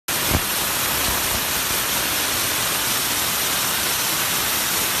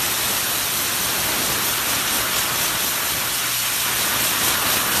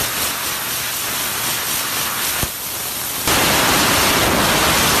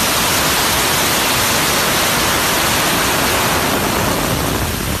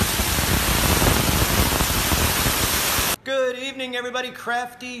anybody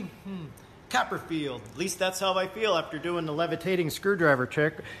crafty? Copperfield. At least that's how I feel after doing the levitating screwdriver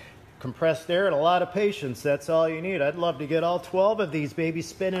trick. Compressed air and a lot of patience. That's all you need. I'd love to get all 12 of these babies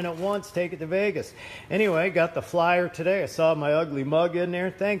spinning at once. Take it to Vegas. Anyway, got the flyer today. I saw my ugly mug in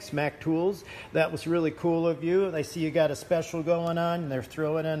there. Thanks, Mac Tools. That was really cool of you. I see you got a special going on. They're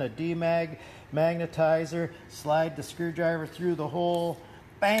throwing in a D-Mag magnetizer. Slide the screwdriver through the hole.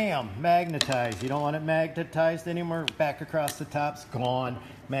 Bam! Magnetized. You don't want it magnetized anymore. Back across the top's gone.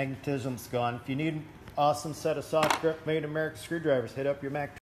 Magnetism's gone. If you need an awesome set of soft grip made American screwdrivers, hit up your Mac